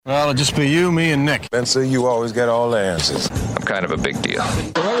Well, it'll just be you, me, and Nick. Spencer, you always get all the answers. I'm kind of a big deal.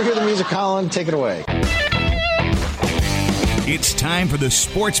 Whenever you hear the music, Colin, take it away. It's time for the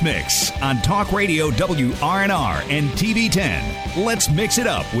Sports Mix on Talk Radio WRNR and TV10. Let's mix it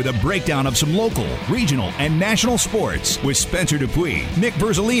up with a breakdown of some local, regional, and national sports with Spencer Dupuis, Nick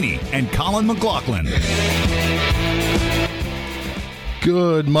Verzolini, and Colin McLaughlin.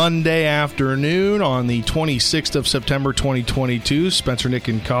 Good Monday afternoon on the 26th of September 2022. Spencer, Nick,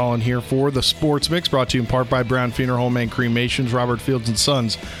 and Colin here for the Sports Mix, brought to you in part by Brown Funeral Home and Cremations, Robert Fields and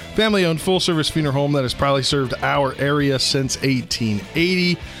Sons, family-owned full-service funeral home that has proudly served our area since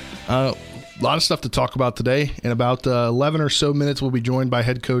 1880. A lot of stuff to talk about today. In about 11 or so minutes, we'll be joined by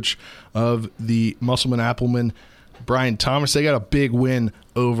head coach of the Musselman-Appleman, Brian Thomas. They got a big win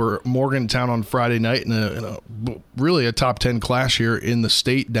over Morgantown on Friday night in a really a top 10 clash here in the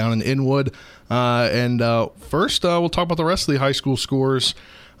state down in Inwood. First, we'll talk about the rest of the high school scores.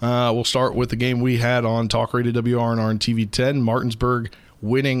 We'll start with the game we had on Talk Radio WRNR and TV10. Martinsburg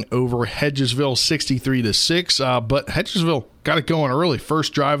winning over Hedgesville 63-6. But Hedgesville got it going early.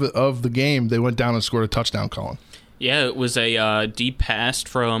 First drive of the game, they went down and scored a touchdown, Colin. Yeah, it was a deep pass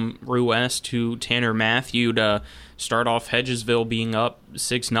from Ruess to Tanner Matthew to start off Hedgesville being up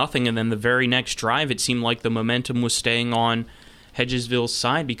 6-0, and then the very next drive, it seemed like the momentum was staying on Hedgesville's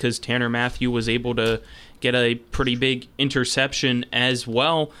side because Tanner Matthew was able to get a pretty big interception as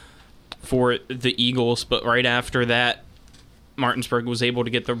well for the Eagles, but right after that, Martinsburg was able to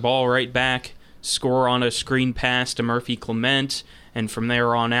get their ball right back, score on a screen pass to Murphy Clement, and from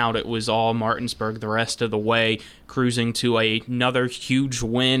there on out, it was all Martinsburg the rest of the way, cruising to another huge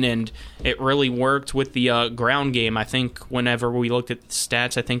win, and it really worked with the ground game. I think whenever we looked at the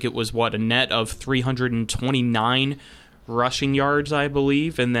stats, I think it was, a net of 329 rushing yards, I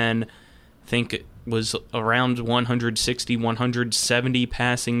believe, and then I think it was around 160, 170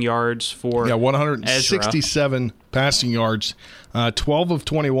 passing yards for 167 Ezra. Passing yards, 12 of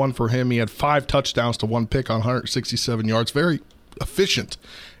 21 for him. He had 5 touchdowns to 1 pick on 167 yards. Very efficient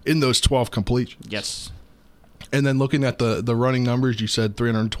in those 12 completions. Yes. And then looking at the running numbers, you said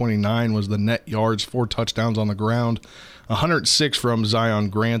 329 was the net yards, 4 touchdowns on the ground, 106 from Zion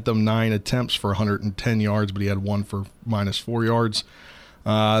Grantham, 9 attempts for 110 yards, but he had 1 for -4 yards.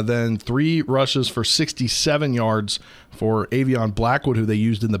 Then 3 rushes for 67 yards for Avion Blackwood, who they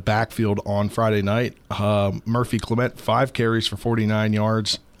used in the backfield on Friday night. Murphy Clement, 5 carries for 49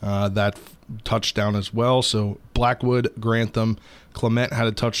 yards. That touchdown as well. So Blackwood, Grantham, Clement had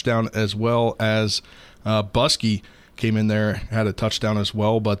a touchdown, as well as Buskey came in there, had a touchdown as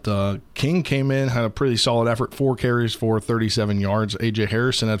well. But King came in, had a pretty solid effort, 4 carries for 37 yards. A.J.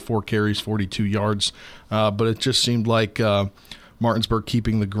 Harrison had 4 carries, 42 yards. But it just seemed like Martinsburg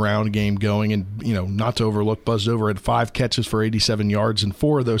keeping the ground game going, and not to overlook, Buzz Dover had 5 catches for 87 yards, and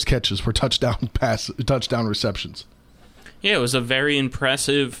 4 of those catches were touchdown receptions. Yeah, it was a very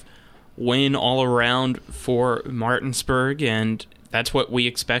impressive win all around for Martinsburg, and that's what we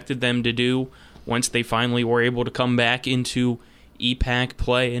expected them to do once they finally were able to come back into EPAC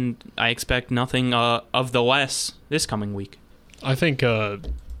play, and I expect nothing of the less this coming week. I think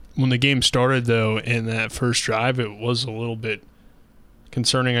when the game started, though, in that first drive, it was a little bit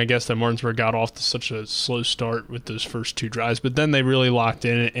concerning, I guess, that Martinsburg got off to such a slow start with those first 2 drives, but then they really locked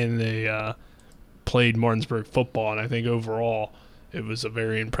in and they played Martinsburg football, and I think overall it was a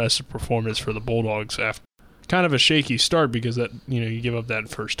very impressive performance for the Bulldogs after kind of a shaky start because that you give up that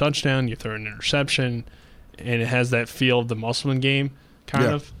first touchdown, you throw an interception, and it has that feel of the Musselman game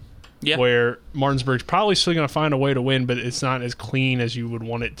where Martinsburg's probably still going to find a way to win, but it's not as clean as you would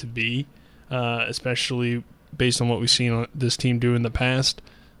want it to be, especially based on what we've seen this team do in the past.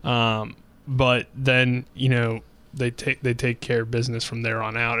 But then, they take care of business from there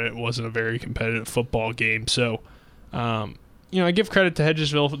on out. It wasn't a very competitive football game. So, I give credit to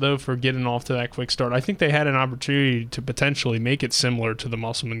Hedgesville, though, for getting off to that quick start. I think they had an opportunity to potentially make it similar to the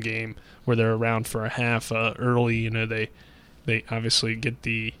Musselman game where they're around for a half early. They obviously get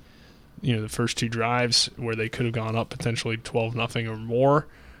the first 2 drives where they could have gone up potentially 12-0 or more.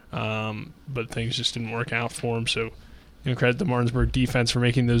 But things just didn't work out for them. So, credit the Martinsburg defense for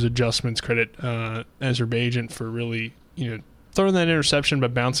making those adjustments. Credit Azerbaijan for really, throwing that interception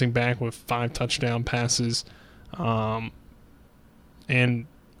but bouncing back with 5 touchdown passes. And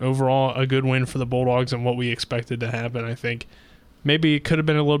overall, a good win for the Bulldogs and what we expected to happen. I think maybe it could have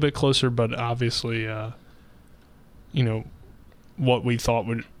been a little bit closer, but obviously, what we thought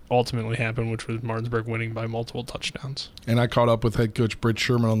would ultimately happen, which was Martinsburg winning by multiple touchdowns. And I caught up with head coach Britt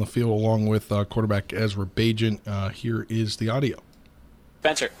Sherman on the field along with quarterback Ezra Bajan. Here is the audio.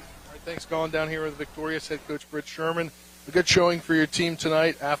 Spencer. All right, thanks, Colin. Down here with victorious head coach Britt Sherman. a good showing for your team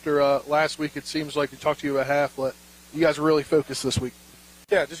tonight. After last week, it seems like we talked to you about half, but you guys are really focused this week.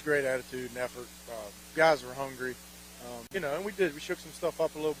 Yeah, just great attitude and effort. Guys were hungry, and we shook some stuff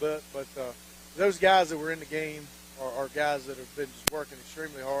up a little bit. But those guys that were in the game are guys that have been just working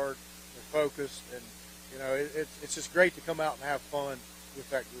extremely hard. They're focused, and it's just great to come out and have fun with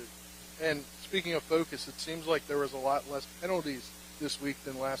that group. And speaking of focus, it seems like there was a lot less penalties this week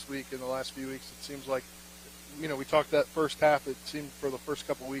than last week. In the last few weeks, it seems like, we talked that first half. It seemed for the first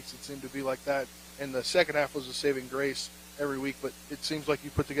couple of weeks, it seemed to be like that. And the second half was a saving grace every week. But it seems like you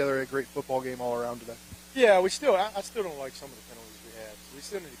put together a great football game all around today. Yeah, I still don't like some of the penalties we had. We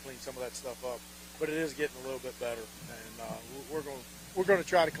still need to clean some of that stuff up. But it is getting a little bit better, and we're going to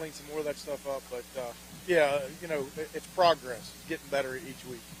try to clean some more of that stuff up. But it's progress. It's getting better each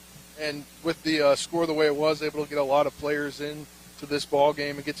week. And with the score the way it was, able to get a lot of players in to this ball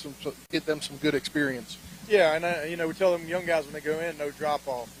game and get them some good experience. Yeah, and we tell them young guys when they go in, no drop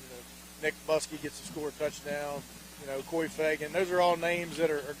off. Nick Buskey gets to score a touchdown. Coy Fagan. Those are all names that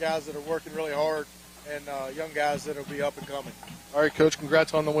are guys that are working really hard, and young guys that will be up and coming. All right, Coach.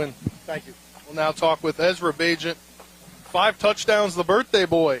 Congrats on the win. Thank you. We'll now talk with Ezra Bajent. 5 touchdowns, the birthday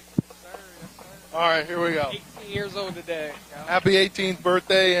boy. Yes, sir. All right, here we go. 18 years old today. Happy 18th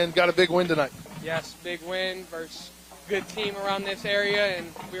birthday, and got a big win tonight. Yes, big win versus good team around this area,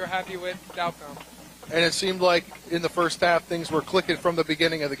 and we were happy with the outcome. And it seemed like in the first half things were clicking from the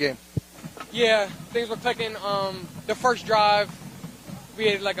beginning of the game. Yeah, things were clicking. The first drive, we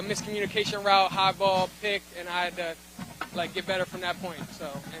had like a miscommunication route, high ball, pick, and I had to get better from that point.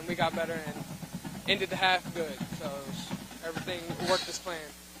 And we got better and ended the half good. So everything worked as planned.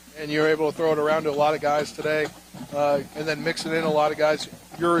 And you were able to throw it around to a lot of guys today, and then mixing in a lot of guys.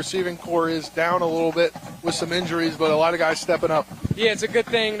 Your receiving core is down a little bit with some injuries, but a lot of guys stepping up. Yeah, it's a good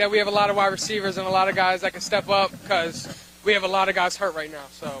thing that we have a lot of wide receivers and a lot of guys that can step up because we have a lot of guys hurt right now.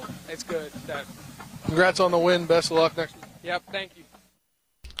 So it's good. Congrats on the win. Best of luck next week. Yep, thank you.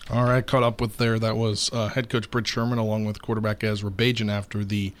 All right, caught up with there. That was head coach Britt Sherman along with quarterback Ezra Bajent after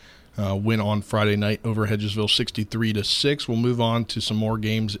the win on Friday night over Hedgesville 63-6. We'll move on to some more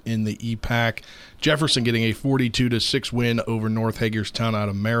games in the EPAC. Jefferson getting a 42-6 win over North Hagerstown out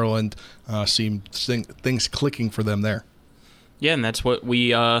of Maryland. Seemed things clicking for them there. Yeah, and that's what we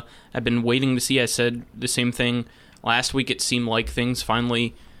have been waiting to see. I said the same thing last week. It seemed like things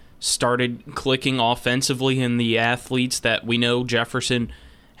finally started clicking offensively, and the athletes that we know Jefferson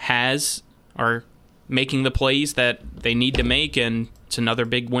has are making the plays that they need to make, and it's another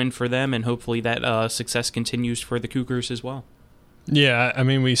big win for them, and hopefully that success continues for the Cougars as well. Yeah, I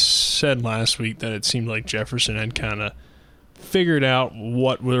mean, we said last week that it seemed like Jefferson had kind of figured out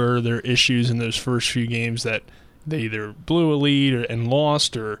what were their issues in those first few games, that they either blew a lead and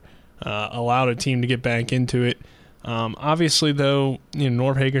lost or allowed a team to get back into it. Obviously, though,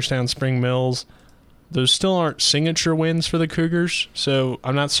 North Hagerstown, Spring Mills, those still aren't signature wins for the Cougars, so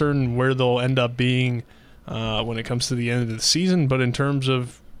I'm not certain where they'll end up being when it comes to the end of the season. But in terms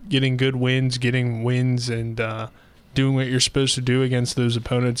of getting good wins, and doing what you're supposed to do against those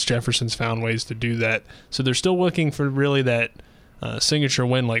opponents, Jefferson's found ways to do that. So they're still looking for really that signature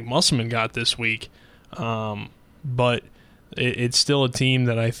win like Musselman got this week. But it's still a team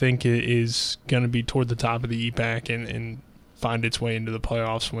that I think is going to be toward the top of the EPAC and find its way into the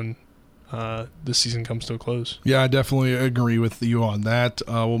playoffs when the season comes to a close. Yeah, I definitely agree with you on that.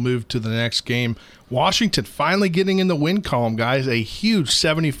 We'll move to the next game. Washington finally getting in the win column, guys. A huge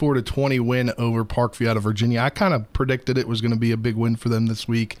 74-20 win over Parkview out of Virginia. I kind of predicted it was going to be a big win for them this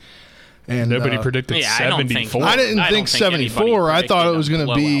week. And nobody predicted 74. I didn't think 74. I thought it was going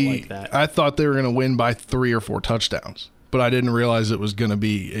to be I thought they were going to win by 3 or 4 touchdowns. But I didn't realize it was going to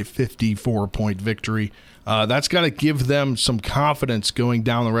be a 54-point victory. That's got to give them some confidence going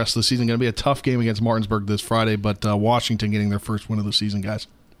down the rest of the season. Going to be a tough game against Martinsburg this Friday, but Washington getting their first win of the season, guys.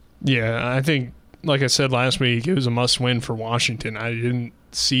 Yeah, I think, like I said last week, it was a must-win for Washington. I didn't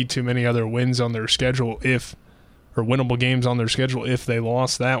see too many other wins on their schedule or winnable games on their schedule if they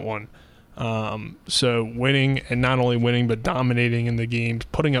lost that one. So winning, and not only winning, but dominating in the games,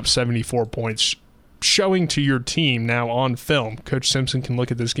 putting up 74 points, showing to your team now on film. Coach Simpson can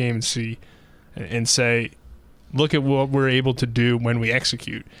look at this game and say, look at what we're able to do when we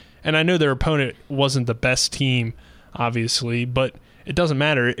execute. And I know their opponent wasn't the best team, obviously, but it doesn't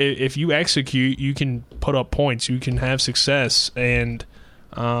matter. If you execute, you can put up points, you can have success, and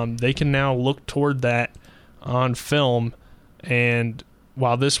they can now look toward that on film. And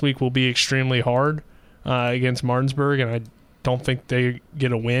while this week will be extremely hard against Martinsburg, and I don't think they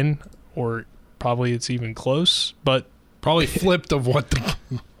get a win, or probably it's even close, but probably flipped of what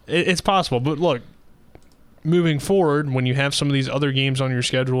it's possible. But look, moving forward, when you have some of these other games on your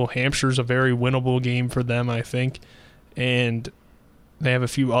schedule, Hampshire's a very winnable game for them, I think, and they have a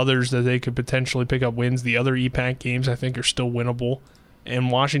few others that they could potentially pick up wins. The other EPAC games, I think, are still winnable, and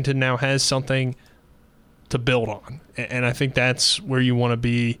Washington now has something to build on, and I think that's where you want to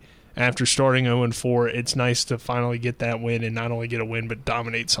be after starting 0-4. It's nice to finally get that win, and not only get a win, but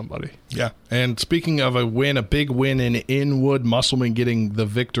dominate somebody. Yeah, and speaking of a win, a big win in Inwood, Musselman getting the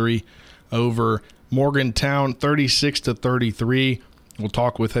victory over Morgantown, 36-33. We'll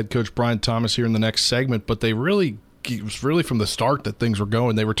talk with head coach Brian Thomas here in the next segment, but it was really from the start that things were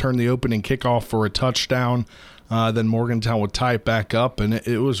going. They returned the opening kickoff for a touchdown. Then Morgantown would tie it back up, and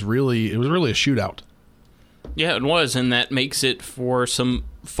it was really a shootout. Yeah, it was, and that makes it for some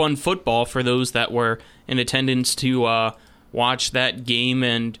fun football for those that were in attendance to watch that game,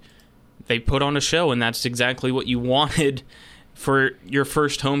 and they put on a show, and that's exactly what you wanted for your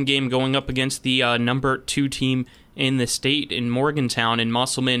first home game going up against the number 2 team in the state in Morgantown. And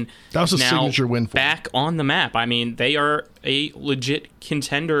Musselman that was a now signature win for back on the map. I mean, they are a legit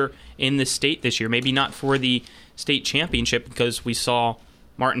contender in the state this year. Maybe not for the state championship, because we saw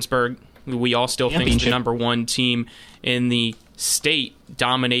Martinsburg, who we all still think is the number 1 team in the state,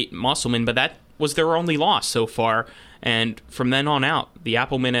 dominate Musselman, but that was their only loss so far. And from then on out, the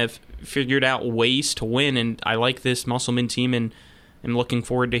Applemen have figured out ways to win, and I like this Musselman team, and I'm looking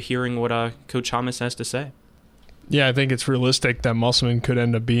forward to hearing what Coach Thomas has to say. Yeah, I think it's realistic that Musselman could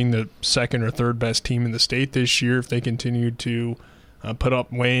end up being the second or third best team in the state this year if they continue to put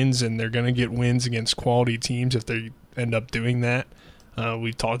up wins, and they're going to get wins against quality teams if they end up doing that.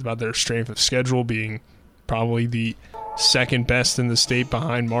 We've talked about their strength of schedule being probably the second best in the state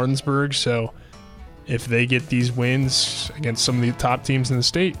behind Martinsburg. So if they get these wins against some of the top teams in the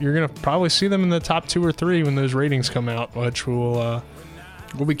state, you're going to probably see them in the top 2 or 3 when those ratings come out, which will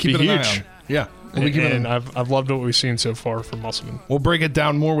we'll be keeping an eye on. Yeah. And I've loved what we've seen so far from Musselman. We'll break it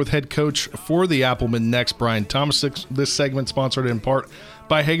down more with head coach for the Applemen next, Brian Thomas. This segment sponsored in part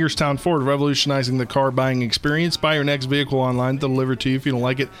by Hagerstown Ford, revolutionizing the car buying experience. Buy your next vehicle online, deliver to you. If you don't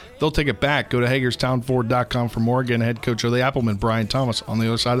like it, they'll take it back. Go to HagerstownFord.com for more. Again, head coach of the Applemen, Brian Thomas. On the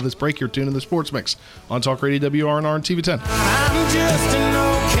other side of this break, you're tuned in the Sports Mix on Talk Radio WRNR and TV10. I'm just an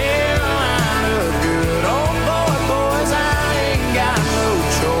old Carolina good old boy, boys. I ain't got no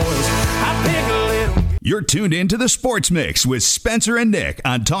choice. I pick a little. You're tuned in to the Sports Mix with Spencer and Nick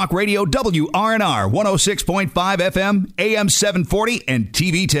on Talk Radio WRNR 106.5 FM, AM 740, and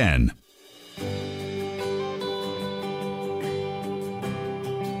TV 10.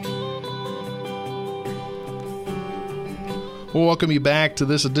 We'll welcome you back to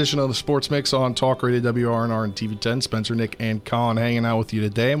this edition of the Sports Mix on Talk Radio WRNR and TV 10. Spencer, Nick, and Colin hanging out with you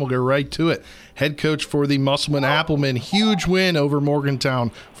today, and we'll get right to it. Head coach for the Musselman Applemen, huge win over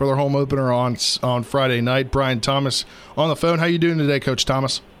Morgantown for their home opener on Friday night. Brian Thomas on the phone. How you doing today, Coach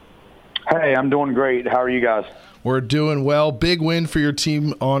Thomas? Hey, I'm doing great. How are you guys? We're doing well. Big win for your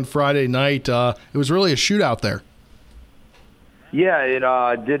team on Friday night. It was really a shootout there. Yeah,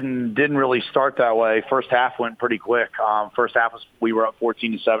 it didn't really start that way. First half went pretty quick. First half we were up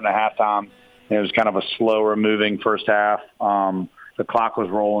 14-7 at halftime. It was kind of a slower moving first half. The clock was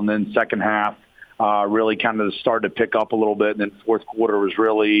rolling. Then second half really kind of started to pick up a little bit. And then fourth quarter was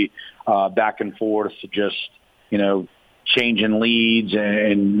really back and forth, just changing leads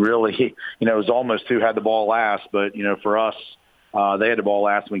and really it was almost who had the ball last. But for us, they had the ball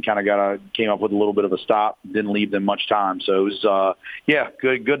last, and we kind of came up with a little bit of a stop. Didn't leave them much time, so it was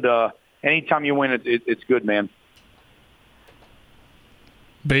good. Anytime you win, it's good, man.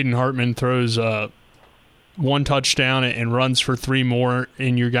 Baden Hartman throws one touchdown and runs for 3 more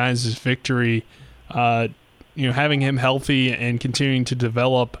in your guys' victory. Having him healthy and continuing to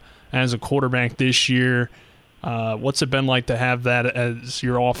develop as a quarterback this year, what's it been like to have that as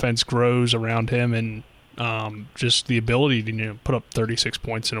your offense grows around him, and just the ability to put up 36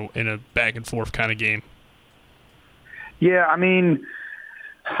 points in a back and forth kind of game? Yeah, I mean,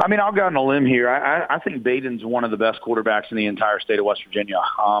 I'll go on a limb here. I think Baden's one of the best quarterbacks in the entire state of West Virginia.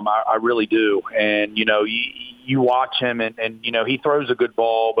 I really do. And you watch him, and he throws a good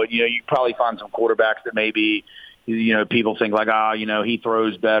ball, but you probably find some quarterbacks that maybe people think like, he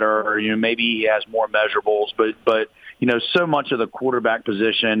throws better, or maybe he has more measurables, but so much of the quarterback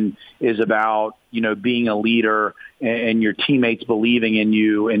position is about, being a leader and your teammates believing in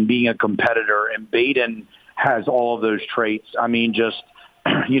you and being a competitor. And Baden has all of those traits. I mean, just,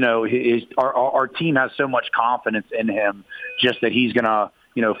 our team has so much confidence in him, just that he's going to,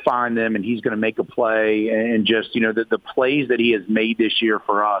 find them and he's going to make a play. And just, the plays that he has made this year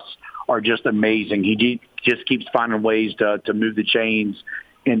for us are just amazing. He just keeps finding ways to move the chains.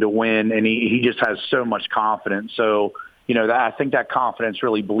 and to win, and he just has so much confidence. So, I think that confidence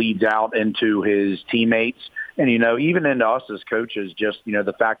really bleeds out into his teammates and, even into us as coaches, just,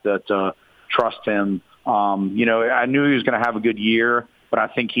 the fact that trust him. I knew he was going to have a good year, but I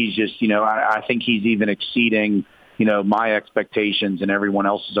think he's just, I think he's even exceeding, my expectations and everyone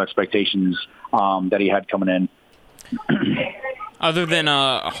else's expectations that he had coming in. Other than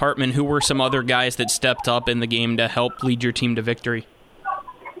Hartman, who were some other guys that stepped up in the game to help lead your team to victory?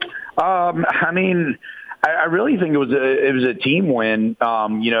 I really think it was a team win,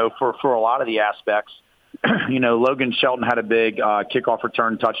 for a lot of the aspects. Logan Shelton had a big kickoff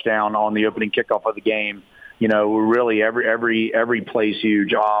return touchdown on the opening kickoff of the game. Really every play's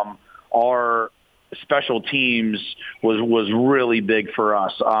huge. Our special teams was really big for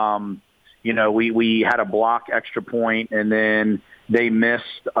us. We had a block extra point, and then they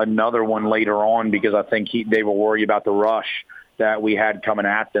missed another one later on because I think they were worried about the rush that we had coming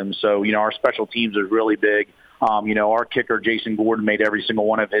at them. So, our special teams was really big. Our kicker, Jason Gordon, made every single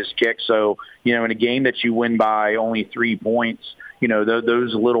one of his kicks. So, in a game that you win by only 3 points,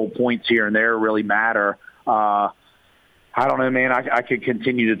 those little points here and there really matter. I don't know, man. I could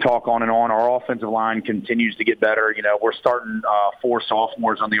continue to talk on and on. Our offensive line continues to get better. We're starting 4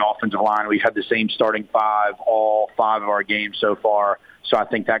 sophomores on the offensive line. We've had the same starting 5 all 5 of our games so far. So I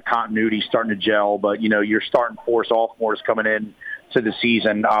think that continuity is starting to gel. But, you're starting 4 sophomores coming in to the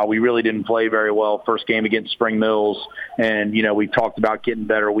season. We really didn't play very well first game against Spring Mills. And, we've talked about getting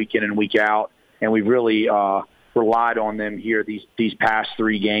better week in and week out. And we've really relied on them here these past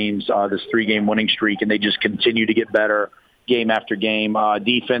 3 games, this 3-game winning streak. And they just continue to get better game after game.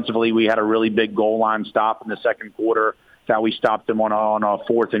 Defensively, we had a really big goal line stop in the second quarter that we stopped them on a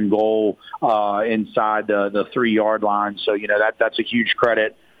 4th and goal inside the 3-yard line. So, that's a huge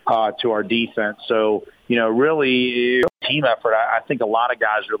credit to our defense. So, really team effort. I think a lot of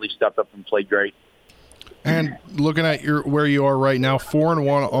guys really stepped up and played great. And looking at where you are right now,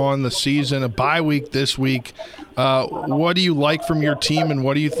 4-1 on the season, a bye week this week. What do you like from your team, and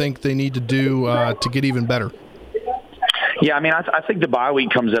what do you think they need to do to get even better? Yeah, I think the bye week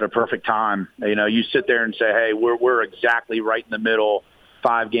comes at a perfect time. You sit there and say, hey, we're exactly right in the middle,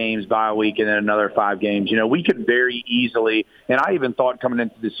 5 games bye week and then another 5 games. We could very easily, and I even thought coming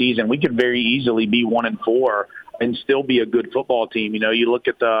into the season, we could very easily be 1-4 and still be a good football team. You look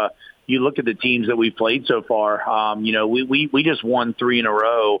at the teams that we've played so far. We just won 3 in a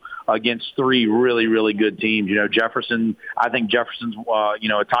row against 3 really, really good teams. Jefferson, I think Jefferson's,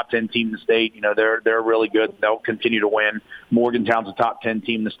 a top 10 team in the state. They're really good. They'll continue to win. Morgantown's a top 10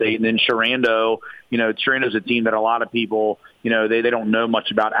 team in the state. And then Sharando, Sharando's a team that a lot of people, they don't know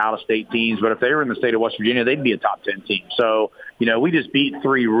much about out-of-state teams. But if they were in the state of West Virginia, they'd be a top 10 team. So, we just beat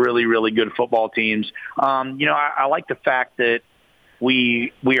 3 really, really good football teams. I like the fact that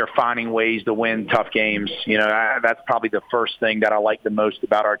we are finding ways to win tough games. That's probably the first thing that I like the most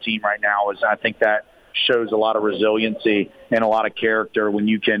about our team right now is I think that shows a lot of resiliency and a lot of character when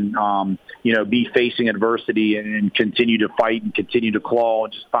you can, be facing adversity and continue to fight and continue to claw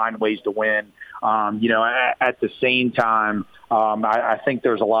and just find ways to win. At the same time, I think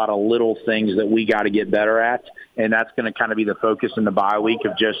there's a lot of little things that we got to get better at, and that's going to kind of be the focus in the bye week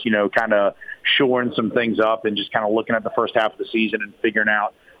of just, kind of shoring some things up and just kind of looking at the first half of the season and figuring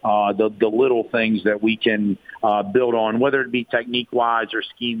out the little things that we can build on, whether it be technique-wise or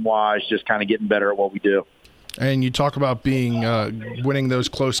scheme-wise, just kind of getting better at what we do. And you talk about being winning those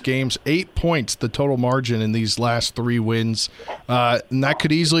close games. 8 points, the total margin in these last 3 wins. And that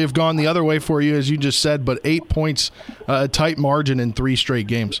could easily have gone the other way for you, as you just said, but 8 points, a tight margin in 3 straight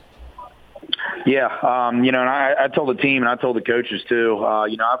games. Yeah, and I told the team and I told the coaches too,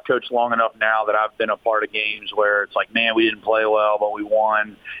 I've coached long enough now that I've been a part of games where it's like, man, we didn't play well, but we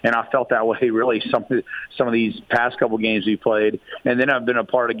won. And I felt that way really some of these past couple games we played. And then I've been a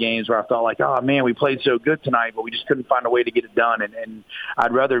part of games where I felt like, oh, man, we played so good tonight, but we just couldn't find a way to get it done. And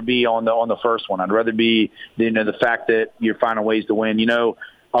I'd rather be on the first one. I'd rather be, the fact that you're finding ways to win.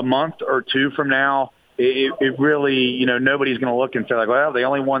 A month or 2 from now, it really, nobody's going to look and say like, well, they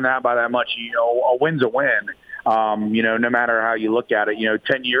only won that by that much. A win's a win. No matter how you look at it.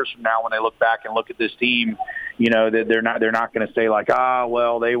 10 years from now, when they look back and look at this team, they're not going to say like,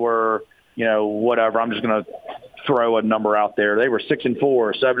 well, they were, whatever. I'm just going to throw a number out there. They were 6-4,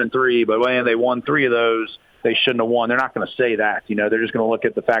 7-3, but man, they won 3 of those. They shouldn't have won. They're not going to say that. They're just going to look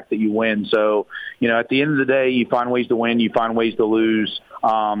at the fact that you win. So, at the end of the day, you find ways to win, you find ways to lose,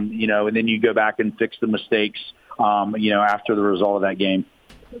 and then you go back and fix the mistakes, after the result of that game.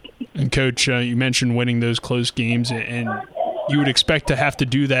 And, Coach, you mentioned winning those close games, and you would expect to have to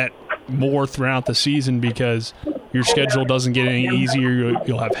do that more throughout the season because your schedule doesn't get any easier.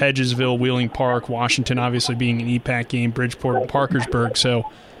 You'll have Hedgesville, Wheeling Park, Washington obviously being an EPAC game, Bridgeport and Parkersburg. So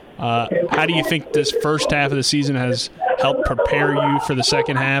how do you think this first half of the season has helped prepare you for the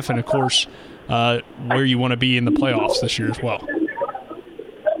second half and, of course, where you want to be in the playoffs this year as well?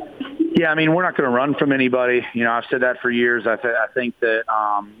 Yeah, I mean, we're not going to run from anybody. I've said that for years. I think that,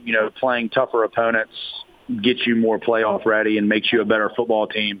 playing tougher opponents gets you more playoff ready and makes you a better football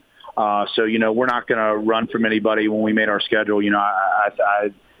team. So, we're not going to run from anybody when we made our schedule.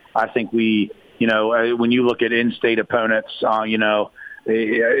 I think we, when you look at in-state opponents,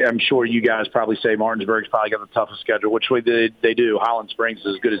 I'm sure you guys probably say Martinsburg's probably got the toughest schedule, which they do. Highland Springs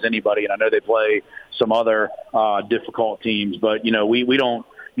is as good as anybody, and I know they play some other difficult teams. But, we don't.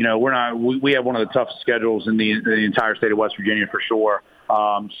 We have one of the toughest schedules in the entire state of West Virginia for sure.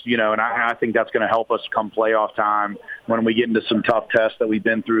 And I think that's going to help us come playoff time when we get into some tough tests that we've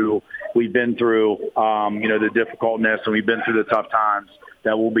been through, the difficultness, and we've been through the tough times,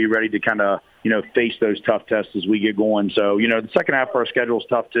 that we'll be ready to kind of, face those tough tests as we get going. So, the second half of our schedule is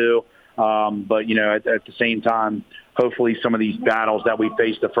tough too. But, at the same time, hopefully some of these battles that we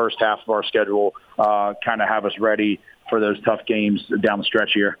face the first half of our schedule kind of have us ready for those tough games down the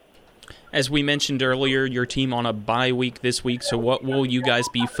stretch here. As we mentioned earlier, your team on a bye week this week, so what will you guys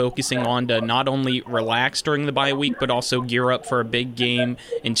be focusing on to not only relax during the bye week, but also gear up for a big game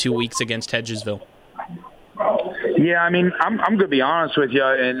in 2 weeks against Hedgesville? Yeah, I mean, I'm going to be honest with you,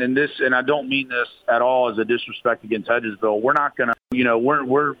 and I don't mean this at all as a disrespect against Hedgesville. We're not going to,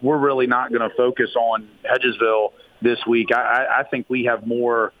 we're really not going to focus on Hedgesville this week. I think we have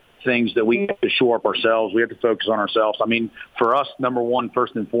more things that we have to shore up ourselves. We have to focus on ourselves. I mean, for us, number one,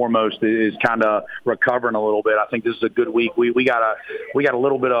 first and foremost, is kind of recovering a little bit. I think this is a good week. We got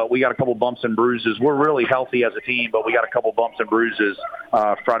a couple bumps and bruises. We're really healthy as a team, but we got a couple bumps and bruises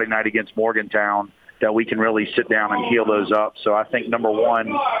Friday night against Morgantown that we can really sit down and heal those up. So I think number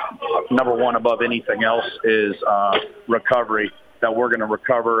one above anything else is recovery, that we're going to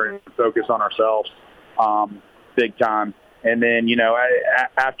recover and focus on ourselves big time. And then,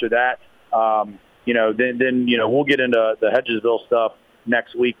 after that, then we'll get into the Hedgesville stuff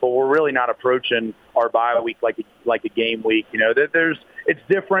next week, but we're really not approaching our bye week like a game week. It's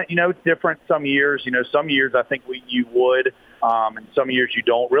different. It's different some years. Some years I think you would, and some years you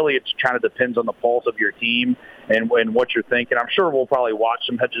don't. Really, it kind of depends on the pulse of your team and what you're thinking. I'm sure we'll probably watch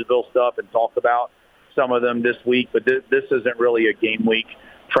some Hedgesville stuff and talk about some of them this week, but this isn't really a game week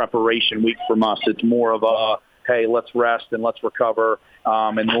preparation week from us. It's more of a, hey, let's rest and let's recover,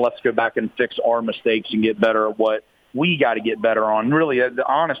 and let's go back and fix our mistakes and get better at what we got to get better on. Really,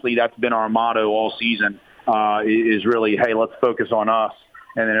 honestly, that's been our motto all season, is really, hey, let's focus on us.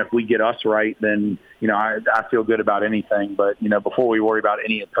 And then if we get us right, then, I feel good about anything. But, before we worry about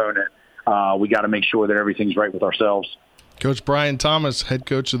any opponent, we got to make sure that everything's right with ourselves. Coach Brian Thomas, head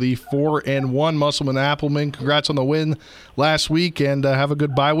coach of the 4-1 Musselman Appleman. Congrats on the win last week, and have a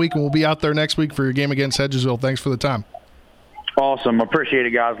good bye week, and we'll be out there next week for your game against Hedgesville. Thanks for the time. Awesome. Appreciate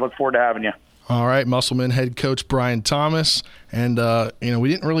it, guys. Look forward to having you. All right, Musselman head coach Brian Thomas. And, we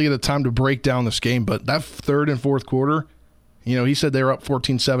didn't really get the time to break down this game, but that third and fourth quarter, he said they were up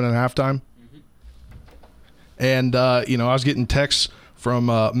 14-7 at halftime. Mm-hmm. And, I was getting texts from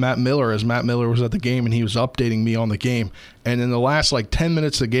Matt Miller as Matt Miller was at the game, and he was updating me on the game. And in the last 10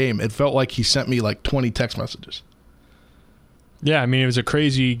 minutes of the game, it felt like he sent me 20 text messages. Yeah, I mean, it was a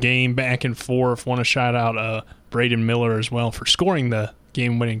crazy game back and forth. Want to shout out Braden Miller as well for scoring the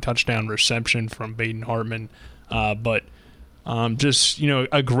game-winning touchdown reception from Baden Hartman. But just,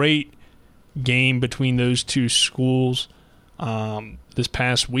 a great game between those two schools this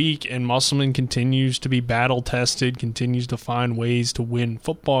past week, and Musselman continues to be battle-tested, continues to find ways to win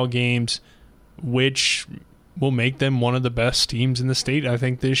football games, which will make them one of the best teams in the state, I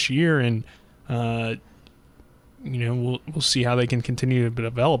think, this year. And, we'll see how they can continue to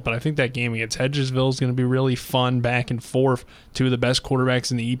develop. But I think that game against Hedgesville is going to be really fun, back and forth. Two of the best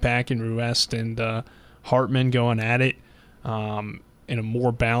quarterbacks in the EPAC in Ruest and Hartman going at it. In a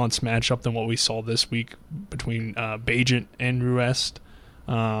more balanced matchup than what we saw this week between Bagent and Ruest.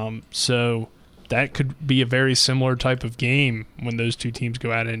 So that could be a very similar type of game when those two teams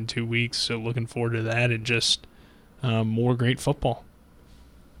go at it in 2 weeks. So looking forward to that, and just more great football.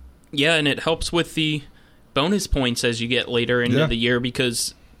 Yeah, and it helps with the bonus points as you get later into the year,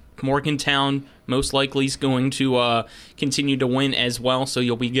 because Morgantown most likely is going to continue to win as well, so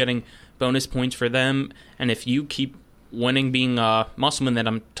you'll be getting bonus points for them. And if you keep winning, being Musselman that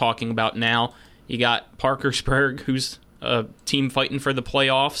I'm talking about now, you got Parkersburg, who's a team fighting for the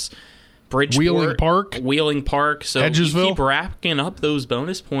playoffs, Bridgeport, Wheeling Park, so Hedgesville. You keep racking up those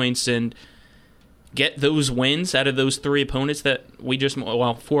bonus points, and get those wins out of those 3 opponents that we just,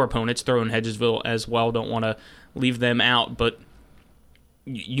 4 opponents, throw in Hedgesville as well, don't want to leave them out, but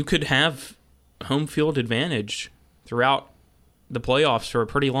you could have home field advantage throughout the playoffs for a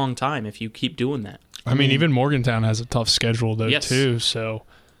pretty long time if you keep doing that. I mean, even Morgantown has a tough schedule, though, yes. too. So,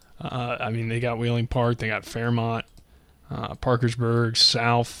 they got Wheeling Park, they got Fairmont, Parkersburg,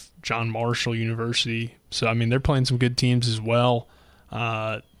 South, John Marshall University. So, they're playing some good teams as well.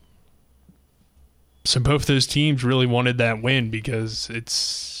 So both those teams really wanted that win because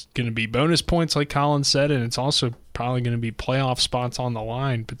it's going to be bonus points, like Colin said, and it's also probably going to be playoff spots on the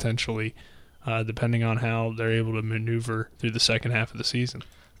line, potentially, depending on how they're able to maneuver through the second half of the season.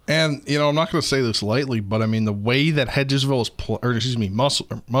 And, I'm not going to say this lightly, but, the way that Hedgesville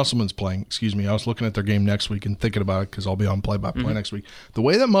is Musselman's playing, I was looking at their game next week and thinking about it because I'll be on play-by-play next week. The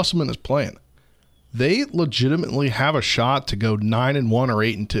way that Musselman is playing, they legitimately have a shot to go 9-1 or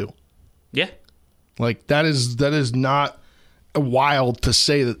 8-2. Yeah. Like, that is not wild to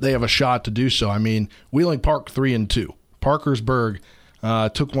say that they have a shot to do so. Wheeling Park 3-2. Parkersburg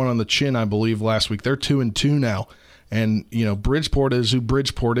took one on the chin, I believe, last week. They're 2-2 now. And, Bridgeport is who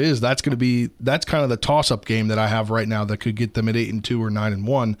Bridgeport is. That's kind of the toss-up game that I have right now that could get them at 8-2 or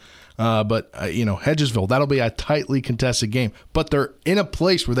 9-1. But Hedgesville, that'll be a tightly contested game. But they're in a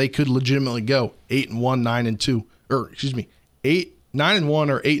place where they could legitimately go 8-1, 9-2, or 9-1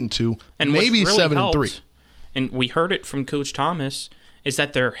 or 8-2, and maybe really 7-3. And we heard it from Coach Thomas, is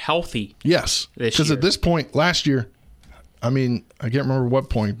that they're healthy. Yes, because at this point last year, I can't remember what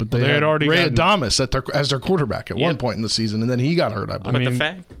point, but they had already Ray Adamas as their quarterback at one point in the season, and then he got hurt, I believe. But the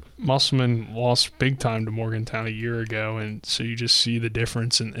fact Musselman lost big time to Morgantown a year ago, and so you just see the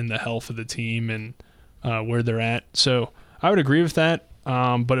difference in the health of the team and where they're at. So I would agree with that.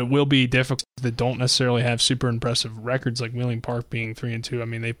 But it will be difficult that don't necessarily have super impressive records like Wheeling Park being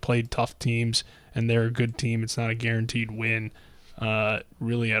 3-2. They've played tough teams, and they're a good team. It's not a guaranteed win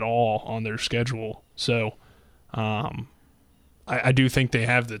really at all on their schedule. So I do think they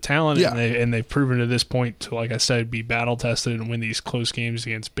have the talent, and they've proven to this point to, like I said, be battle-tested and win these close games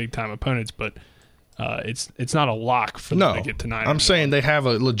against big-time opponents. But it's not a lock for them to get to 9. I'm saying they have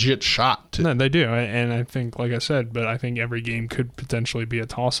a legit shot to. No, they do, and I think, like I said, but I think every game could potentially be a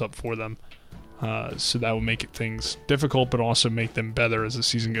toss-up for them. So that will make things difficult, but also make them better as the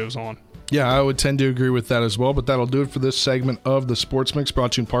season goes on. Yeah, I would tend to agree with that as well, but that'll do it for this segment of the Sports Mix,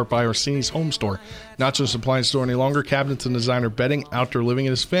 brought to you in part by Orsini's Home Store. Not just an appliance store any longer, cabinets and designer bedding, outdoor living.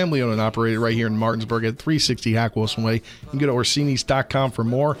 It is family owned and operated right here in Martinsburg at 360 Hack Wilson Way. You can go to Orsini's.com for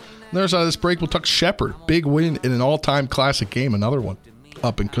more. On the other side of this break, we'll talk Shepherd. Big win in an all-time classic game, another one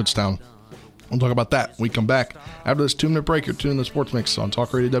up in Kutztown. We'll talk about that when we come back after this 2-minute break. You're tuning in to the Sports Mix on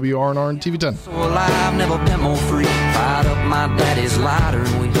Talk Radio WRNR and TV 10. So alive, never been more free. Fired up my daddy's lighter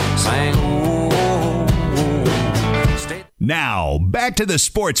and we sang, Now, back to the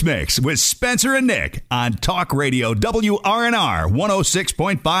Sports Mix with Spencer and Nick on Talk Radio WRNR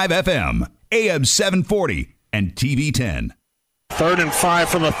 106.5 FM, AM 740, and TV 10. 3rd and 5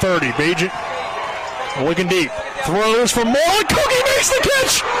 from the 30. Bagent looking deep. Throws for Marlon Cook. He makes the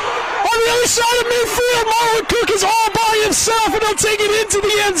catch! On the other side of midfield, Marlon Cook is all by himself, and he'll take it into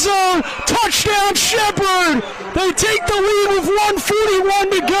the end zone. Touchdown, Shepherd! They take the lead with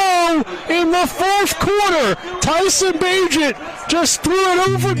 1:41 to go in the fourth quarter. Tyson Bagent just threw it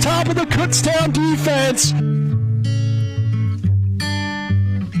over top of the Kutztown defense.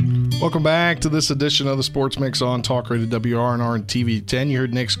 Welcome back to this edition of the Sports Mix on Talk Radio WRNR and TV 10. You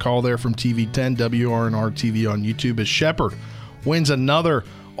heard Nick's call there from TV 10, WRNR TV on YouTube, as Shepherd wins another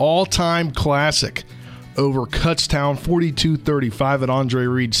all-time classic over Kutztown, 42-35 at Andre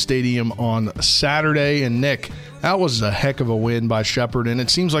Reed Stadium on Saturday. And Nick, that was a heck of a win by Shepherd, and it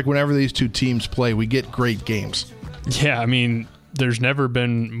seems like whenever these two teams play, we get great games. Yeah, there's never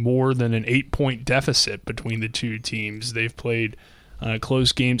been more than an 8-point deficit between the two teams. They've played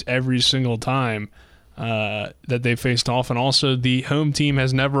close games every single time that they faced off, and also the home team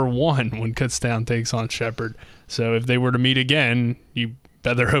has never won when Kutztown takes on Shepherd. So if they were to meet again, you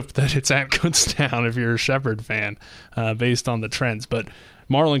better hope that it's at Kutztown if you're a Shepherd fan, based on the trends. But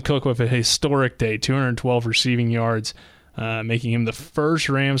Marlon Cook with a historic day, 212 receiving yards, making him the first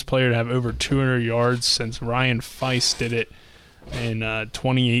Rams player to have over 200 yards since Ryan Feist did it in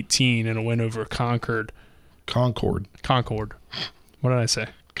 2018 in a win over Concord. What did I say?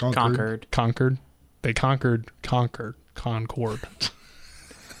 Concord. They conquered Concord.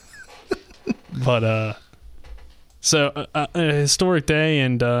 But so a historic day,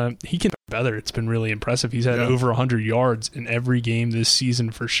 and he can better. It's been really impressive. He's had over 100 yards in every game this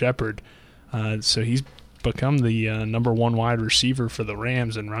season for Shepherd. So he's become the number one wide receiver for the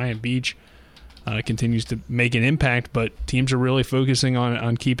Rams, and Ryan Beach continues to make an impact, but teams are really focusing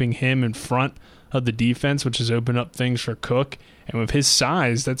on keeping him in front of the defense, which has opened up things for Cook. And with his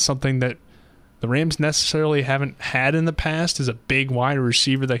size, that's something that the Rams necessarily haven't had in the past, is a big wide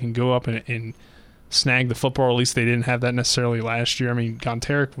receiver that can go up and snag the football. At least they didn't have that necessarily last year. I mean,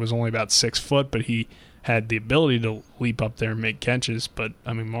 Gontarek was only about 6 foot, but he had the ability to leap up there and make catches. But,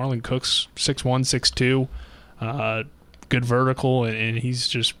 I mean, Marlon Cook's 6'1", 6'2", good vertical, and he's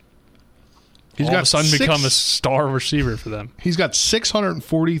just all of a sudden become a star receiver for them. He's got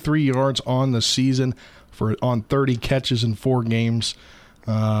 643 yards on the season on 30 catches in 4 games.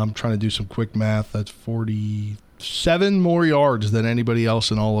 I'm trying to do some quick math. That's 47 more yards than anybody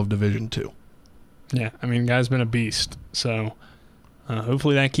else in all of Division II. Yeah, I mean, guy's been a beast. So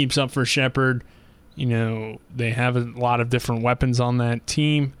hopefully that keeps up for Shepherd. You know, they have a lot of different weapons on that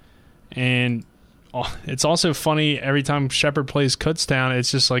team. And it's also funny, every time Shepherd plays Kutztown,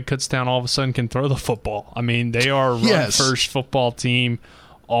 it's just like Kutztown all of a sudden can throw the football. I mean, they are a run-first football team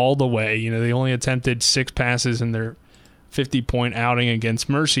all the way. You know, they only attempted 6 passes in their 50-point outing against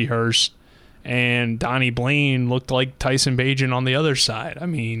Mercyhurst, and Donnie Blaine looked like Tyson Bagent on the other side. I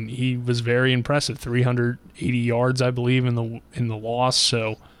mean, he was very impressive, 380 yards, I believe, in the loss.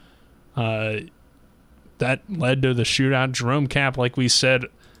 So that led to the shootout. Jerome Kapp, like we said,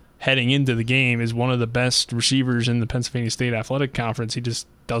 heading into the game, is one of the best receivers in the Pennsylvania State Athletic Conference. He just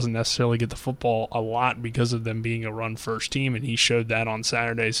doesn't necessarily get the football a lot because of them being a run-first team, and he showed that on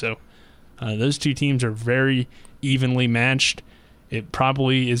Saturday. So those two teams are very evenly matched. It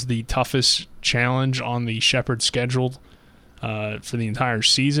probably is the toughest challenge on the Shepherd schedule for the entire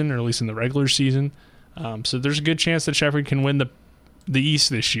season, or at least in the regular season. So there's a good chance that Shepherd can win the East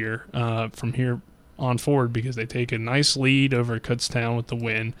this year from here on forward, because they take a nice lead over Kutztown with the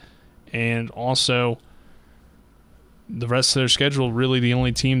win. And also, the rest of their schedule, really the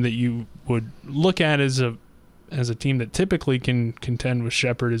only team that you would look at as a team that typically can contend with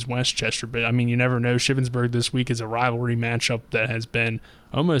Shepherd is Westchester. But, I mean, you never know. Shippensburg this week is a rivalry matchup that has been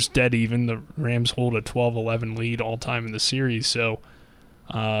almost dead even. The Rams hold a 12-11 lead all time in the series. So,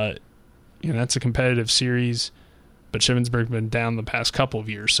 that's a competitive series. But Shippensburg's been down the past couple of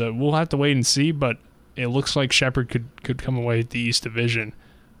years. So we'll have to wait and see. But it looks like Shepherd could come away with the East Division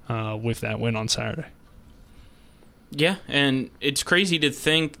with that win on Saturday. Yeah, and it's crazy to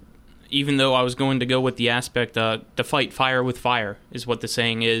think, even though I was going to go with the aspect, to fight fire with fire is what the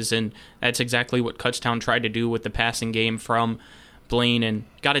saying is, and that's exactly what Kutztown tried to do with the passing game from Blaine, and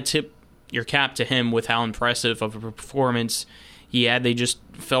got to tip your cap to him with how impressive of a performance he had. They just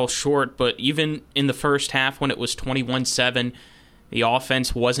fell short, but even in the first half when it was 21-7, the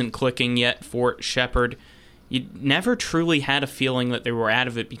offense wasn't clicking yet for Shepherd. You never truly had a feeling that they were out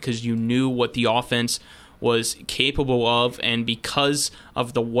of it, because you knew what the offense was capable of, and because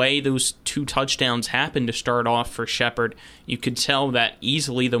of the way those 2 touchdowns happened to start off for Shepherd, you could tell that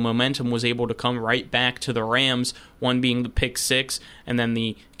easily the momentum was able to come right back to the Rams, one being the pick 6, and then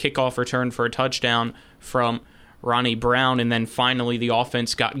the kickoff return for a touchdown from Ronnie Brown, and then finally the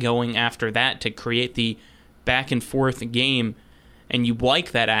offense got going after that to create the back and forth game. And you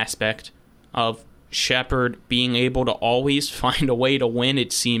like that aspect of Shepherd being able to always find a way to win,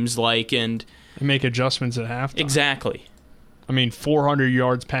 it seems like, and make adjustments at halftime. Exactly. I mean, 400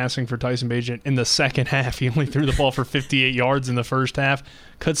 yards passing for Tyson Bagent in the second half. He only threw the ball for 58 yards in the first half.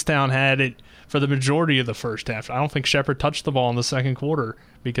 Kutztown had it for the majority of the first half. I don't think Shepherd touched the ball in the second quarter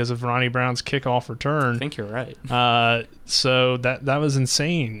because of Ronnie Brown's kickoff return. I think you're right. So that was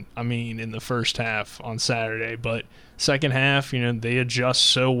insane, I mean, in the first half on Saturday. But second half, they adjust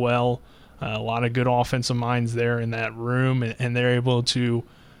so well. A lot of good offensive minds there in that room, and they're able to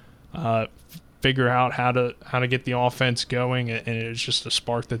figure out how to get the offense going, and it was just a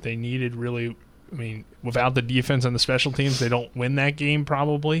spark that they needed, really. I mean, without the defense and the special teams, they don't win that game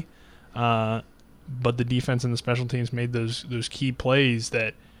probably. But the defense and the special teams made those key plays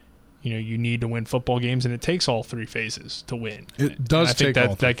that you need to win football games, and it takes all 3 phases to win. It does take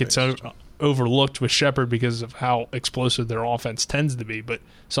all 3 that gets overlooked with Shepherd because of how explosive their offense tends to be. But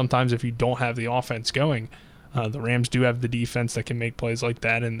sometimes if you don't have the offense going, the Rams do have the defense that can make plays like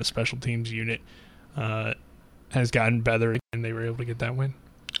that, and the special teams unit has gotten better, and they were able to get that win.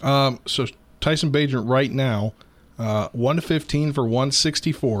 So Tyson Bagent right now, 115 for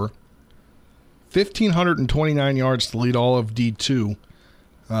 164, 1,529 yards to lead all of D2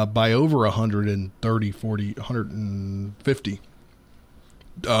 by over 150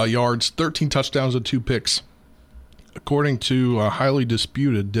 yards, 13 touchdowns and 2 picks. According to highly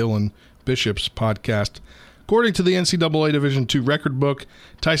disputed Dylan Bishop's podcast, According to the NCAA Division II record book,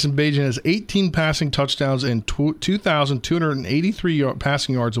 Tyson Bagent has 18 passing touchdowns and 2,283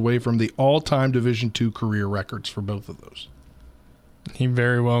 passing yards away from the all-time Division II career records for both of those. He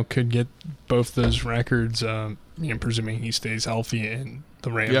very well could get both those records, presuming he stays healthy and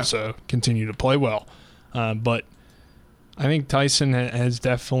the Rams continue to play well. But I think Tyson has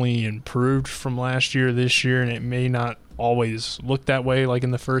definitely improved from last year, this year, and it may not always look that way like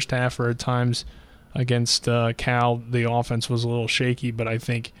in the first half, or at times against Cal the offense was a little shaky, but I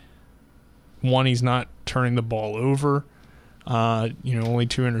think, one, he's not turning the ball over. Only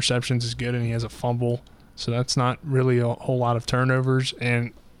 2 interceptions is good, and he has a fumble, so that's not really a whole lot of turnovers.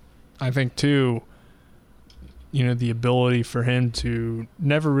 And I think, too, the ability for him to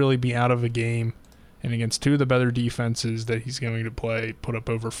never really be out of a game, and against 2 of the better defenses that he's going to play, put up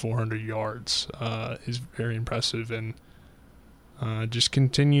over 400 yards is very impressive, and just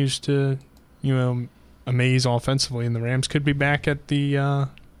continues to, amaze offensively. And the Rams could be back at the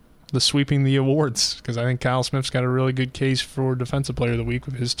sweeping the awards, because I think Kyle Smith's got a really good case for Defensive Player of the Week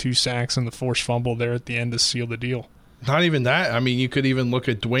with his 2 sacks and the forced fumble there at the end to seal the deal. Not even that. I mean, you could even look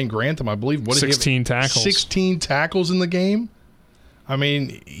at Dwayne Grantham, I believe. 16 tackles. 16 tackles in the game. I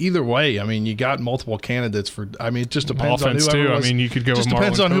mean, either way, you got multiple candidates for. It just depends offense on whoever. You could go. Just with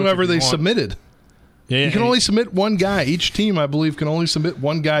depends Marlon on Cook whoever they want. submitted. Yeah, you can only submit one guy. Each team, I believe, can only submit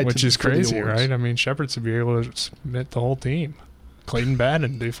one guy. Which is crazy, right? Shepard should be able to submit the whole team. Clayton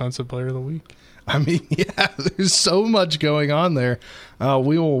Batten, Defensive Player of the Week. There's so much going on there.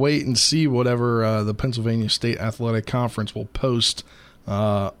 We will wait and see whatever the Pennsylvania State Athletic Conference will post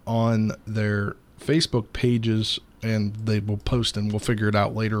on their Facebook pages, and they will post, and we'll figure it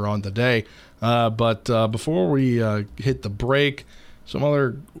out later on today. But before we hit the break, some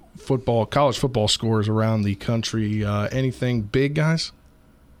other college football scores around the country. Anything big, guys?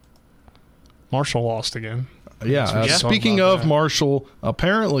 Marshall lost again. Yeah. Speaking of Marshall,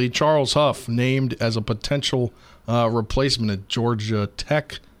 apparently Charles Huff named as a potential replacement at Georgia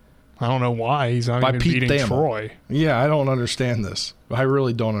Tech. I don't know why he's not even beating Troy. Yeah, I don't understand this. I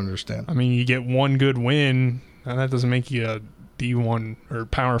really don't understand. You get one good win, and that doesn't make you a D1 or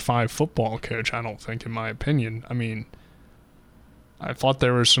Power 5 football coach, I don't think, in my opinion. I thought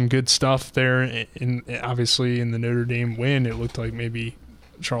there was some good stuff there. Obviously, in the Notre Dame win, it looked like maybe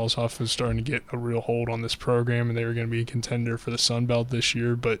Charles Huff was starting to get a real hold on this program, and they were going to be a contender for the Sun Belt this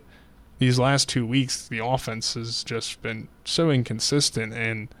year. But these last 2 weeks, the offense has just been so inconsistent,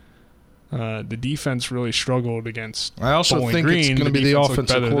 and the defense really struggled against I also Bowling think Green. it's going to be the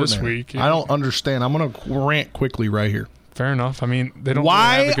offensive coordinator. This week. I don't understand. I'm going to rant quickly right here. Fair enough. They don't.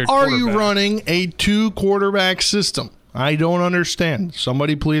 Why really have a good are you running a 2-quarterback system? I don't understand.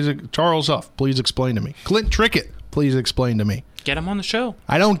 Somebody please, Charles Huff, please explain to me. Clint Trickett, please explain to me. Get him on the show.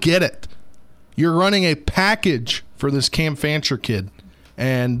 I don't get it. You're running a package for this Cam Fancher kid,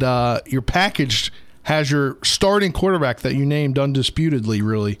 and your package has your starting quarterback that you named undisputedly,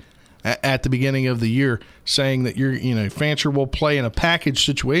 really, at the beginning of the year, saying that Fancher will play in a package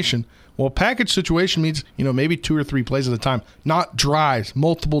situation. Well, a package situation means, maybe 2 or 3 plays at a time, not drives,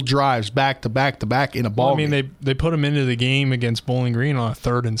 multiple drives back to back to back in a ball game. They put him into the game against Bowling Green on a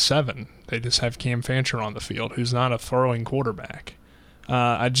 3rd and 7. They just have Cam Fancher on the field, who's not a throwing quarterback.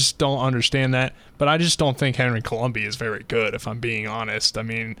 I just don't understand that. But I just don't think Henry Colombi is very good, if I'm being honest.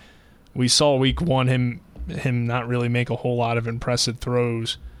 We saw week 1 him not really make a whole lot of impressive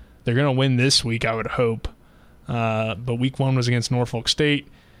throws. They're going to win this week, I would hope. But week 1 was against Norfolk State.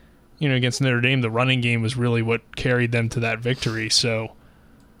 Against Notre Dame, the running game was really what carried them to that victory. So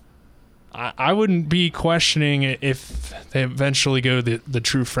I wouldn't be questioning if they eventually go the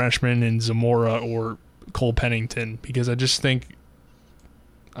true freshman in Zamora or Cole Pennington, because I just think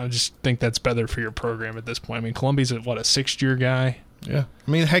that's better for your program at this point. Columbia's a 6th-year guy. Yeah,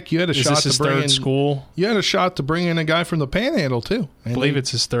 heck, you had a shot to bring in school. You had a shot to bring in a guy from the Panhandle too. I believe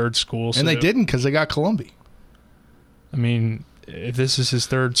it's his 3rd school, and they didn't because they got Columbi. If this is his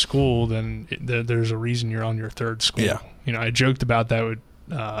 3rd school, then there's a reason you're on your 3rd school. Yeah. I joked about that with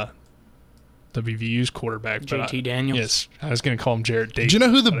WVU's quarterback. JT Daniels. Yes, I was going to call him Jared Dagey. Did you know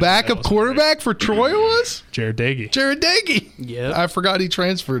who the backup quarterback for Troy was? Jared Dagey. Jared Dagey. Yeah. I forgot he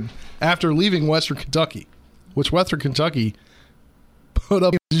transferred after leaving Western Kentucky, which Western Kentucky put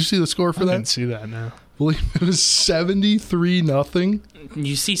up. Did you see the score for that? I didn't see that, no. I believe it was 73-0.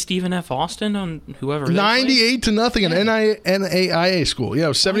 You see Stephen F. Austin on whoever. 98-0 in NAIA school. Yeah, it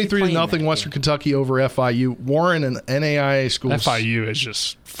was 73-0 Western Kentucky over FIU. Warren, an NAIA school. FIU has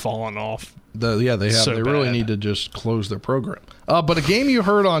just fallen off They have. So they really bad. need to just close their program. But a game you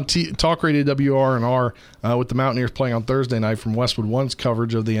heard on Talk Radio WRNR with the Mountaineers playing on Thursday night from Westwood One's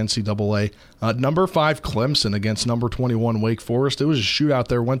coverage of the NCAA. Number 5 Clemson against number 21 Wake Forest. It was a shootout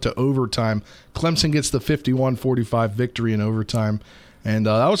there, went to overtime. Clemson gets the 51-45 victory in overtime. And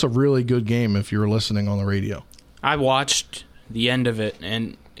that was a really good game if you were listening on the radio. I watched the end of it,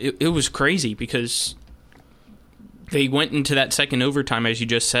 and it was crazy because they went into that second overtime, as you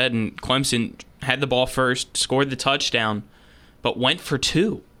just said, and Clemson had the ball first, scored the touchdown, but went for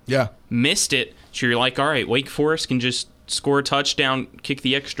 2. Yeah. Missed it. So you're like, all right, Wake Forest can just score a touchdown, kick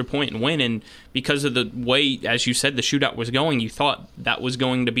the extra point, and win. And because of the way, as you said, the shootout was going, you thought that was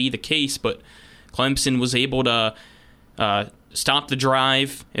going to be the case, but Clemson was able to stop the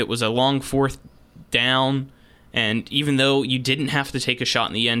drive. It was a long 4th down. And even though you didn't have to take a shot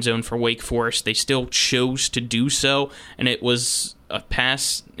in the end zone for Wake Forest, they still chose to do so. And it was a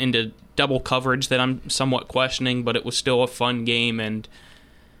pass into double coverage that I'm somewhat questioning, but it was still a fun game. And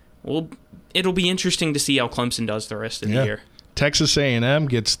well, it'll be interesting to see how Clemson does the rest of the year. Texas A&M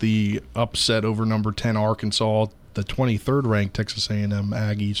gets the upset over number 10 Arkansas, the 23rd ranked Texas A&M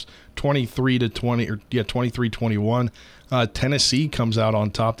Aggies, 23-21. Tennessee comes out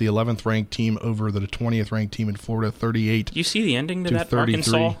on top, the 11th ranked team over the 20th ranked team in Florida, 38. Do you see the ending to that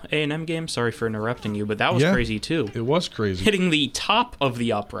 33. Arkansas A&M game? Sorry for interrupting you, but that was crazy too. It was crazy. Hitting the top of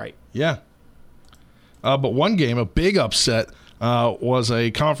the upright. Yeah. But one game, a big upset, was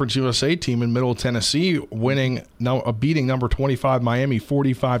a Conference USA team in Middle Tennessee beating number 25 Miami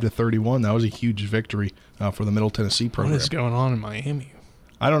 45-31. That was a huge victory for the Middle Tennessee program. What is going on in Miami?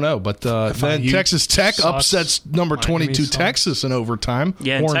 I don't know, but then Texas Tech upsets number 22 Texas in overtime.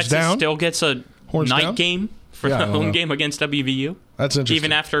 Yeah, and Horns Texas down. still gets a night down? game for the home game against WVU. That's interesting.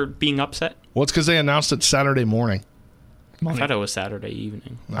 Even after being upset? Well, it's because they announced it Saturday morning. I thought it was Saturday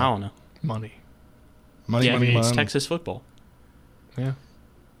evening. No. I don't know. Money. It's Texas football. Yeah.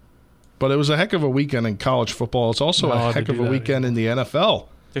 But it was a heck of a weekend in college football. It's also a heck of a weekend in the NFL.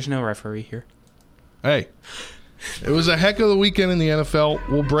 There's no referee here. Hey, it was a heck of a weekend in the NFL.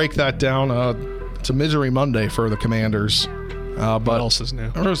 We'll break that down. It's a misery Monday for the Commanders. But what else is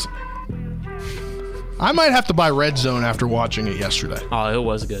new? I might have to buy Red Zone after watching it yesterday. Oh, it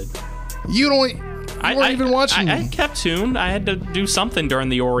was good. You weren't even watching. I kept tuned. I had to do something during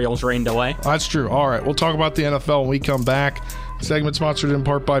the Orioles rain delay. That's true. All right, we'll talk about the NFL when we come back. Segment sponsored in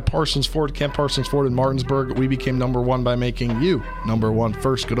part by Parsons Ford, Kent Parsons Ford in Martinsburg. We became number 1 by making you number 1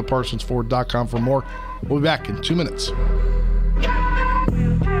 first. Go to ParsonsFord.com for more. We'll be back in 2 minutes.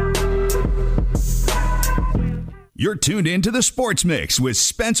 You're tuned in to the Sports Mix with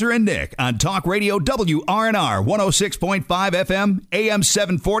Spencer and Nick on Talk Radio WRNR 106.5 FM, AM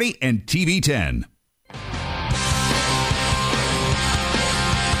 740, and TV 10.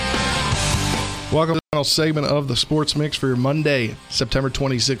 Welcome to the final segment of the Sports Mix for your Monday, September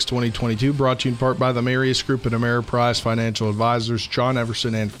 26, 2022. Brought to you in part by the Marius Group and Ameriprise Financial Advisors, John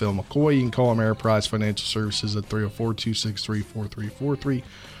Everson and Phil McCoy. You can call Ameriprise Financial Services at 304-263-4343.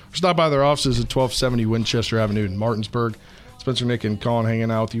 Or stop by their offices at 1270 Winchester Avenue in Martinsburg. Spencer, Nick, and Colin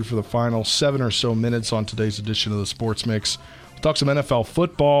hanging out with you for the final 7 or so minutes on today's edition of the Sports Mix. We'll talk some NFL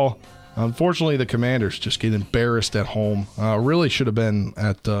football. Unfortunately, the Commanders just get embarrassed at home. Really should have been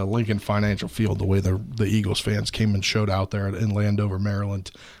at Lincoln Financial Field the way the Eagles fans came and showed out there in Landover,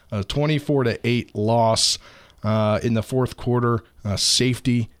 Maryland. 24-8 loss in the fourth quarter,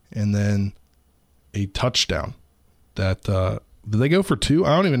 safety, and then a touchdown. That did they go for 2?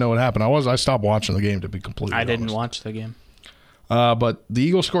 I don't even know what happened. I stopped watching the game, to be completely honest. I didn't watch the game. But the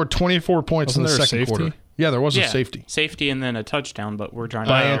Eagles scored 24 points in the second quarter. Yeah, there was a safety. Safety and then a touchdown, but we're trying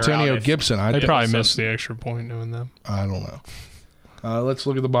to by Antonio Gibson. They probably missed the extra point doing that. I don't know. Let's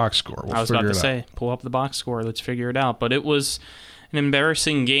look at the box score. I was about to say, pull up the box score. Let's figure it out. But it was an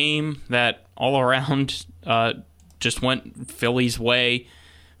embarrassing game that all around just went Philly's way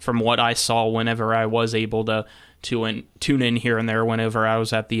from what I saw whenever I was able to tune in here and there whenever I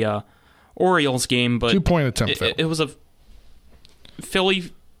was at the Orioles game. But 2-point attempt. It was a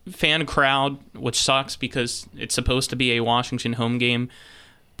Philly fan crowd, which sucks because it's supposed to be a Washington home game.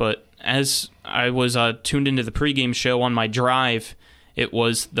 But as I was tuned into the pregame show on my drive, it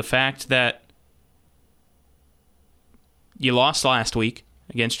was the fact that you lost last week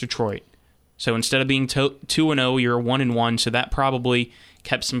against Detroit. So instead of being 2-0, you're 1-1. So that probably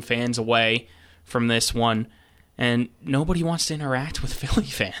kept some fans away from this one. And nobody wants to interact with Philly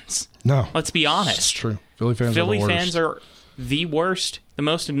fans. No. Let's be honest. It's true. Philly fans are the worst. Fans are the worst, the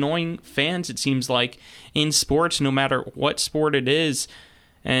most annoying fans, it seems like, in sports, no matter what sport it is.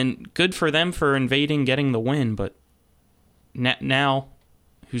 And good for them for invading, getting the win. But now,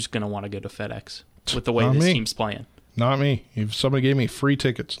 who's going to want to go to FedEx with the way Not this me. team's playing. Not me. If somebody gave me free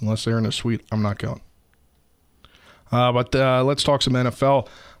tickets, unless they're in a suite, I'm not going. But let's talk some NFL.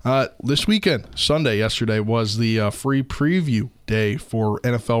 This weekend, Sunday, yesterday, was the free preview day for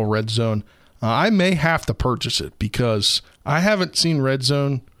NFL Red Zone. I may have to purchase it because I haven't seen Red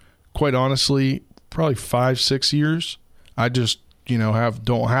Zone, quite honestly, probably 5-6 years. I just,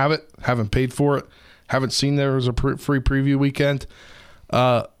 don't have it, haven't paid for it, haven't seen there was a free preview weekend.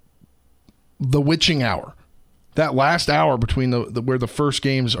 The witching hour. That last hour between where the first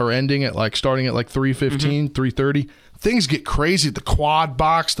games are ending at starting at 3:15, 3:30, things get crazy. The quad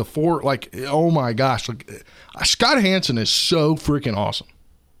box, the four, oh my gosh. Scott Hansen is so freaking awesome.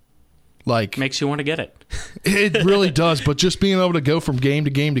 Makes you want to get it. It really does. But just being able to go from game to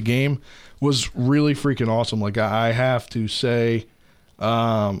game to game was really freaking awesome. I have to say.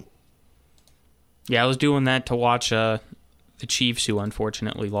 Yeah, I was doing that to watch the Chiefs, who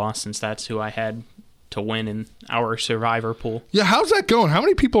unfortunately lost, since that's who I had to win in our survivor pool. Yeah, how's that going? How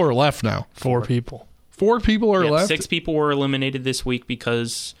many people are left now? 4 people. 4 people are left? 6 people were eliminated this week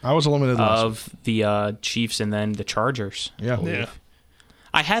because I was eliminated of the Chiefs and then the Chargers. Yeah.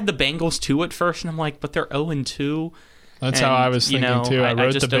 I had the Bengals too at first, and I'm like, but they're 0-2. That's how I was thinking too. I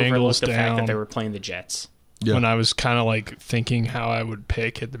wrote just the Bengals overlooked the down fact that they were playing the Jets. Yeah. When I was kind of thinking how I would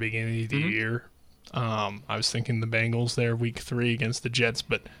pick at the beginning of the year. I was thinking the Bengals there week 3 against the Jets,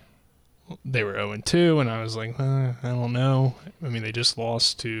 but they were 0-2, and I was like, I don't know. I mean, they just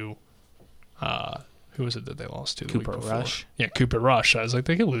lost to who was it that they lost to? Cooper Rush. Yeah, Cooper Rush. I was like,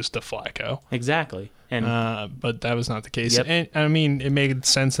 they could lose to Flacco. Exactly. And but that was not the case. Yep. And I mean, it made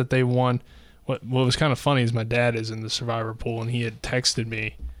sense that they won. What was kind of funny is my dad is in the survivor pool, and he had texted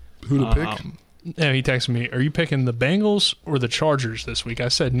me. Who to pick? Yeah, he texted me, are you picking the Bengals or the Chargers this week? I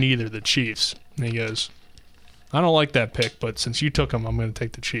said neither, the Chiefs. And he goes, I don't like that pick, but since you took them, I'm going to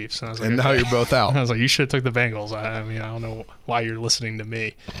take the Chiefs. And I was like, and now you're both out. I was like, you should have took the Bengals. I mean, I don't know why you're listening to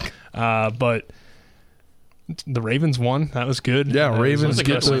me. But the Ravens won. That was good. Yeah, Ravens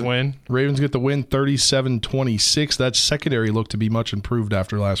get the win. Ravens get the win 37-26. That secondary looked to be much improved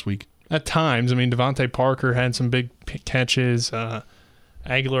after last week. At times. I mean, Devontae Parker had some big catches.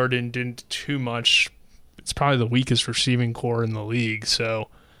 Aguilar didn't do too much. It's probably the weakest receiving core in the league, or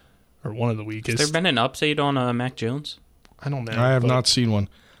one of the weakest. Has there been an update on Mac Jones? I don't know. I have not seen one.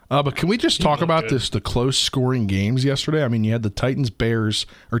 But can we just talk about the close scoring games yesterday? I mean, you had the Texans Bears.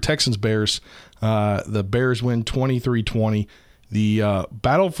 The Bears win 23-20. The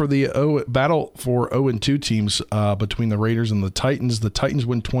battle for 0-2 teams between the Raiders and the Titans. The Titans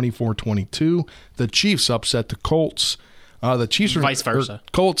win 24-22. The Chiefs upset the Colts. The Chiefs are vice versa.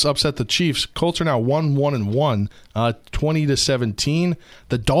 Colts upset the Chiefs. Colts are now 1-1-1, 20-17.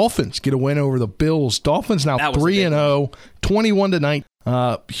 The Dolphins get a win over the Bills. Dolphins now 3-0,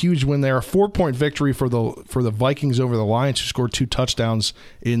 21-9. Huge win there. A 4-point victory for the Vikings over the Lions, who scored 2 touchdowns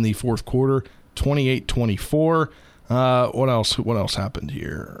in the fourth quarter, 28-24. What else happened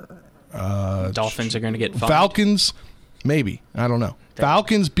here? Dolphins are going to get fined. Falcons, maybe. I don't know.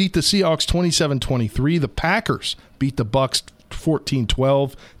 Falcons beat the Seahawks 27-23. The Packers beat the Bucs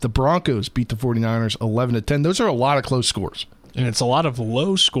 14-12. The Broncos beat the 49ers 11-10. Those are a lot of close scores. And it's a lot of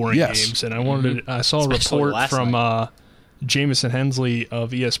low-scoring games. And I saw a report from Jamison Hensley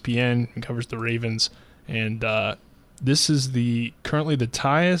of ESPN, who covers the Ravens, and this is currently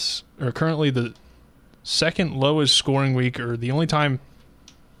the second lowest scoring week, or the only time.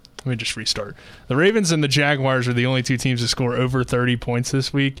 Let me just restart. The Ravens and the Jaguars are the only 2 teams to score over 30 points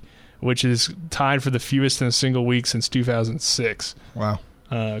this week, which is tied for the fewest in a single week since 2006. Wow.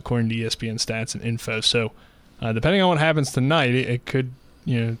 According to ESPN stats and info. So, depending on what happens tonight, it could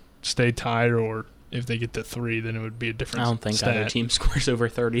stay tied, or if they get to 3, then it would be a different I don't think stat. either team scores over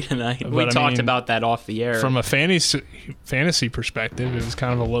 30 tonight. We talked about that off the air. From a fantasy perspective, it was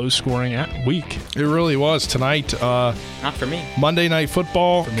kind of a low-scoring week. It really was. Tonight, not for me. Monday Night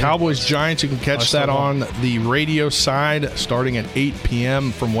Football, Cowboys-Giants. You can catch that on the radio side starting at 8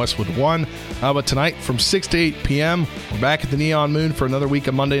 p.m. from Westwood 1. But tonight from 6 to 8 p.m., we're back at the Neon Moon for another week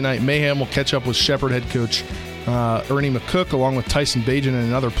of Monday Night Mayhem. We'll catch up with Shepherd head coach Ernie McCook, along with Tyson Bagent and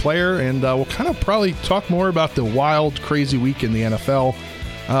another player, and we'll kind of probably talk more about the wild, crazy week in the NFL,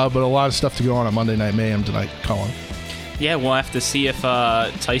 but a lot of stuff to go on at Monday Night Mayhem tonight, Colin. Yeah, we'll have to see if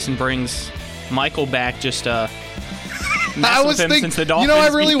Tyson brings Michael back, just mess with him since the Dolphins I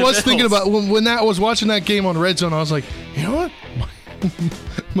really beat the was Bills. thinking about when I was watching that game on Red Zone, I was like, you know what?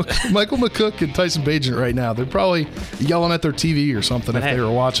 Michael McCook and Tyson Bagent right now, they're probably yelling at their TV or something if they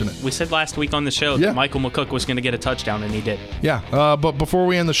were watching it. We said last week on the show that Michael McCook was going to get a touchdown, and he did. Yeah, but before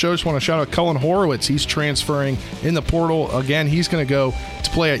we end the show, I just want to shout out Cullen Horowitz. He's transferring in the portal. Again, he's going to go to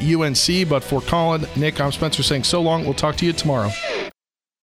play at UNC. But for Colin, Nick, I'm Spencer saying so long. We'll talk to you tomorrow.